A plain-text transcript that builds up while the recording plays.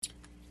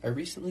I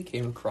recently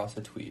came across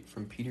a tweet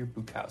from Peter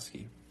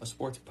Bukowski, a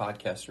sports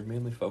podcaster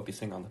mainly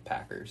focusing on the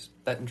Packers,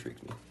 that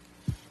intrigued me.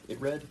 It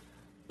read,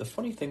 "The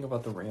funny thing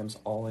about the Rams'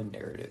 all-in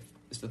narrative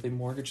is that they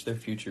mortgaged their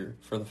future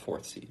for the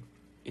fourth seed.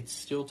 It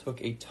still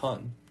took a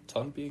ton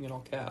being in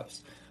all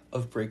caps,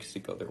 of breaks to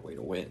go their way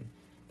to win.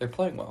 They're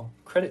playing well,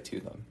 credit to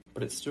them,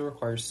 but it still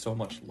requires so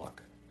much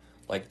luck.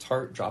 Like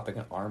Tart dropping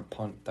an arm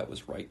punt that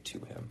was right to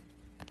him."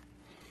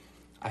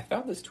 I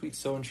found this tweet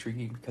so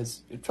intriguing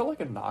because it felt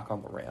like a knock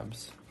on the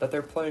Rams. That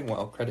they're playing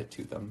well, credit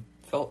to them,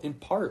 felt in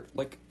part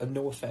like a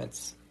no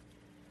offense.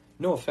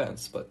 No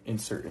offense, but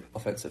insert an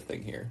offensive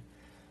thing here.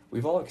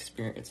 We've all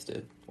experienced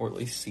it, or at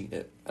least seen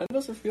it, and it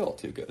doesn't feel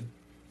too good.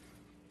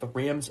 The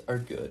Rams are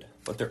good,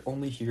 but they're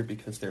only here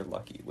because they're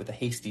lucky, with a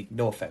hasty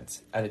no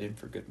offense added in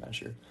for good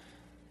measure.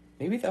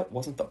 Maybe that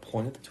wasn't the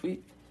point of the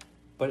tweet,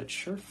 but it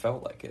sure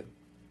felt like it.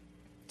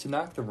 To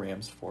knock the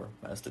Rams for,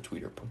 as the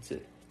tweeter puts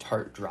it,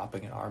 Tart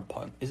dropping an arm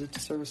punt is a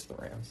disservice to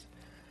the Rams.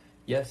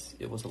 Yes,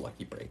 it was a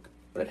lucky break,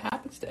 but it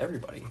happens to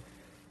everybody.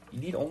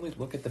 You need only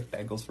look at the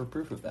Bengals for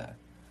proof of that.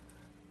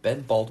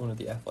 Ben Baldwin of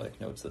The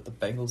Athletic notes that the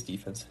Bengals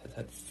defense has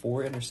had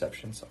 4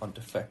 interceptions on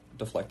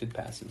deflected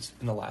passes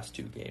in the last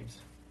 2 games.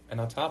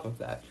 And on top of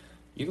that,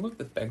 you can look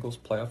at the Bengals'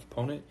 playoff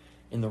opponent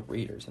in the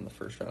Raiders in the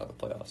first round of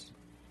the playoffs.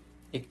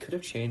 It could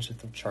have changed if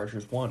the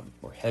Chargers won,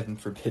 or heaven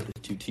forbid the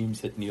 2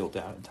 teams had kneeled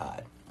down and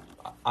tied.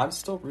 I'm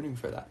still rooting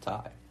for that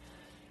tie.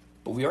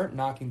 But we aren't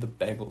knocking the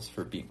Bengals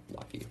for being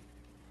lucky.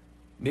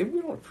 Maybe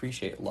we don't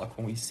appreciate luck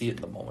when we see it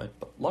in the moment,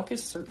 but luck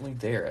is certainly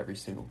there every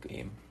single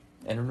game.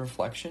 And in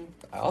reflection,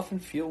 I often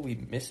feel we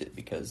miss it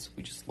because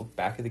we just look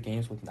back at the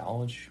games with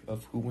knowledge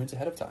of who wins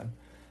ahead of time.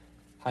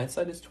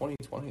 Hindsight is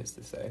 20/20, as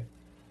they say.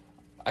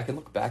 I can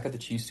look back at the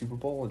Chiefs Super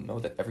Bowl and know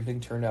that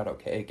everything turned out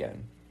okay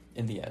again,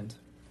 in the end,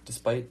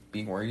 despite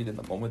being worried in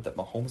the moment that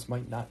Mahomes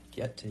might not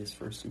get to his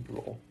first Super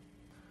Bowl.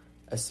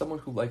 As someone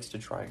who likes to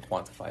try and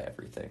quantify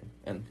everything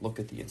and look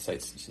at the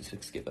insights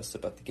statistics give us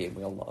about the game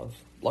we all love,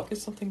 luck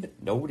is something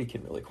that nobody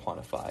can really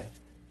quantify,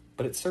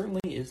 but it certainly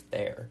is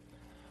there.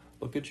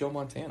 Look at Joe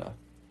Montana.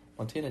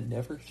 Montana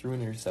never threw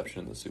an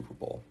interception in the Super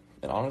Bowl,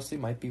 and honestly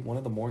might be one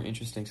of the more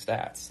interesting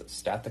stats, a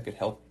stat that could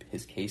help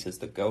his case as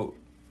the GOAT.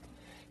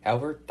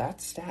 However,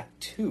 that stat,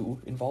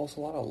 too, involves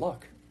a lot of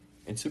luck.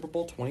 In Super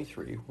Bowl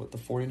 23, with the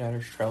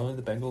 49ers trailing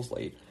the Bengals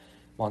late,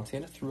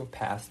 Montana threw a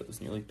pass that was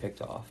nearly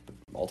picked off, but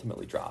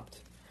ultimately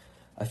dropped.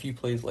 A few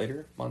plays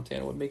later,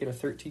 Montana would make it a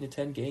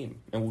 13-10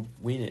 game and would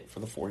win it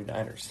for the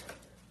 49ers.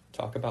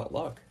 Talk about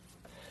luck.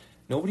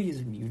 Nobody is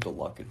immune to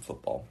luck in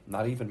football,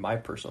 not even my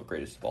personal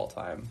greatest of all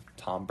time,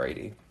 Tom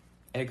Brady.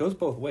 And it goes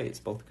both ways,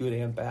 both good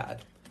and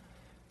bad.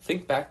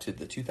 Think back to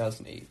the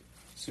 2008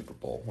 Super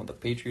Bowl when the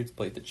Patriots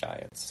played the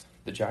Giants.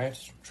 The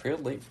Giants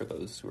trailed late for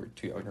those who are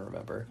too young to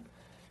remember.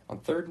 On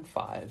 3rd and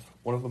 5,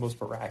 one of the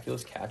most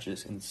miraculous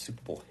catches in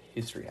Super Bowl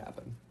history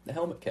happened, the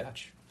helmet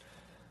catch.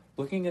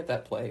 Looking at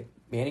that play,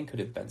 Manning could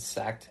have been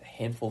sacked a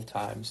handful of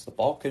times, the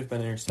ball could have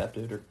been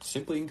intercepted, or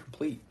simply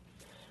incomplete.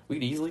 We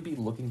could easily be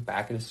looking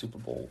back at a Super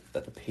Bowl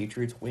that the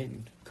Patriots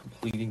win,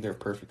 completing their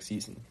perfect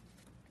season.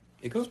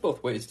 It goes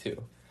both ways,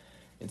 too.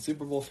 In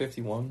Super Bowl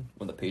 51,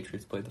 when the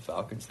Patriots played the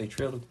Falcons, they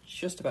trailed with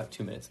just about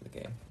 2 minutes in the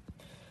game.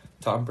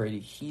 Tom Brady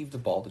heaved the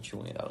ball to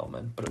Julian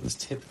Edelman, but it was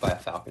tipped by a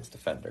Falcons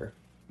defender.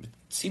 It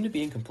seemed to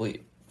be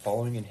incomplete,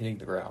 falling and hitting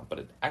the ground, but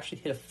it actually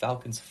hit a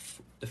Falcons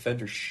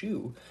defender's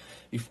shoe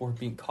before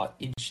being caught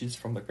inches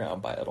from the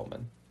ground by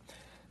Edelman.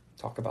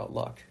 Talk about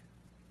luck.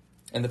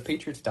 And the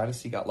Patriots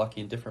dynasty got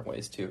lucky in different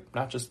ways too,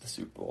 not just the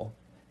Super Bowl.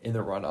 In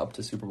the run-up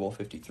to Super Bowl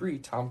 53,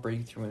 Tom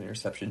Brady threw an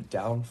interception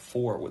down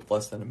 4 with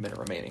less than a minute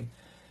remaining.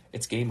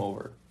 It's game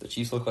over. The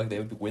Chiefs look like they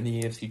would win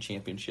the AFC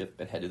Championship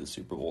and head to the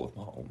Super Bowl with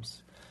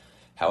Mahomes.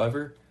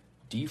 However,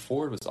 Dee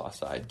Ford was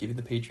offside, giving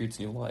the Patriots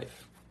new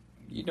life.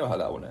 You know how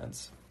that one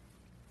ends.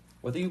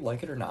 Whether you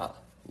like it or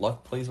not,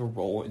 luck plays a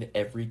role in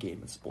every game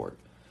in sport.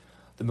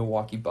 The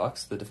Milwaukee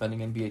Bucks, the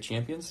defending NBA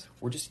champions,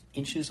 were just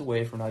inches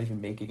away from not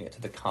even making it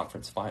to the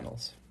conference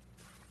finals.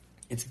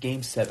 It's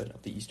Game 7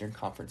 of the Eastern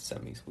Conference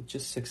semis with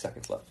just 6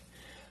 seconds left.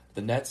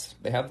 The Nets,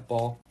 they have the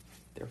ball,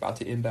 they're about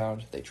to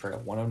inbound, they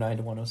trail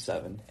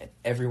 109-107, and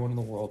everyone in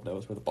the world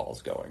knows where the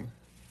ball's going.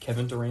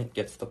 Kevin Durant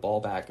gets the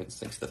ball back and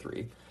sinks the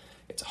 3.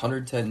 It's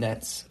 110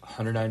 Nets,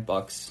 109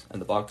 Bucks,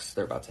 and the Bucks,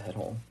 they're about to head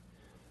home.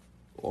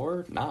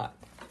 Or not.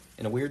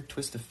 In a weird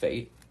twist of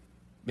fate,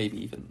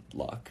 maybe even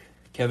luck,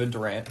 Kevin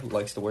Durant, who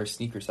likes to wear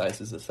sneaker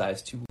sizes a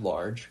size too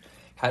large,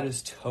 had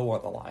his toe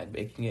on the line,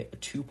 making it a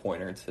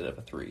 2-pointer instead of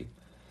a 3.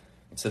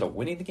 Instead of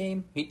winning the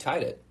game, he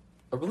tied it.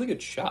 A really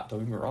good shot, don't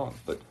get me wrong,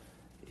 but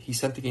he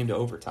sent the game to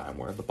overtime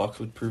where the Bucks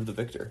would prove the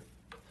victor.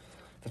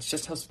 That's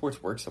just how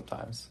sports work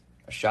sometimes.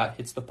 A shot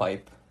hits the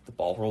pipe, the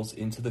ball rolls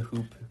into the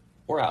hoop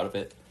or out of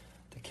it,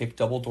 the kick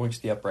double doinks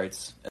the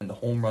uprights, and the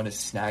home run is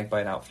snagged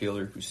by an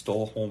outfielder who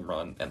stole a home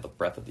run and the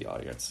breath of the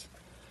audience.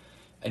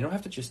 And you don't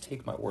have to just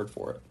take my word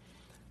for it.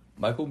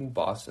 Michael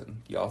Mauboussin,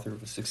 the author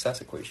of The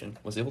Success Equation,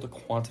 was able to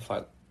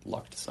quantify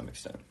luck to some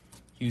extent.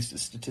 He used a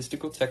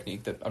statistical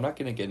technique that I'm not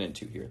going to get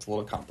into here. It's a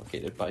little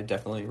complicated, but I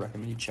definitely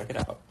recommend you check it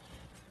out.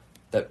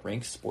 that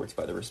ranks sports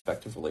by their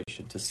respective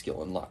relation to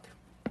skill and luck.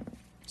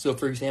 So,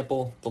 for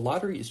example, the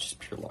lottery is just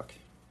pure luck.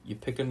 You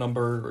pick a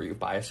number or you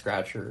buy a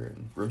scratcher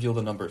and reveal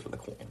the numbers with a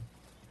coin.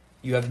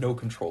 You have no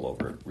control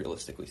over it,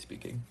 realistically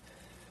speaking.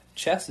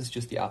 Chess is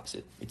just the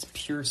opposite. It's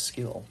pure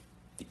skill.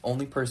 The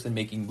only person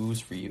making moves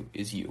for you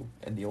is you,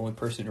 and the only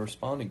person you're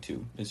responding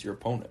to is your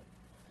opponent.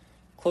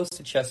 Close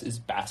to chess is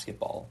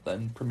basketball,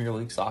 then Premier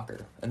League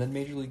soccer, and then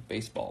Major League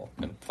Baseball,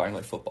 and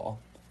finally football.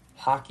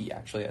 Hockey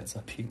actually ends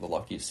up being the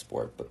luckiest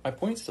sport, but my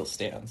point still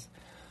stands.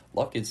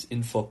 Luck is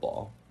in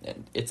football,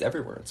 and it's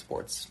everywhere in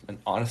sports, and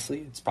honestly,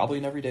 it's probably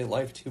in everyday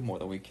life too, more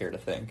than we care to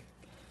think.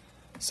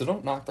 So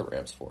don't knock the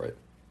Rams for it.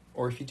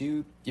 Or if you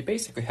do, you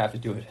basically have to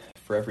do it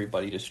for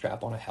everybody to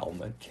strap on a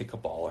helmet, kick a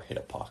ball, or hit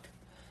a puck.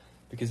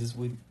 Because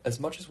as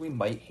much as we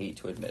might hate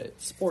to admit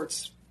it,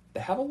 sports, they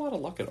have a lot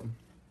of luck in them.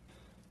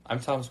 I'm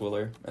Tom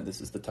Zwiller, and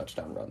this is the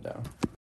Touchdown Rundown.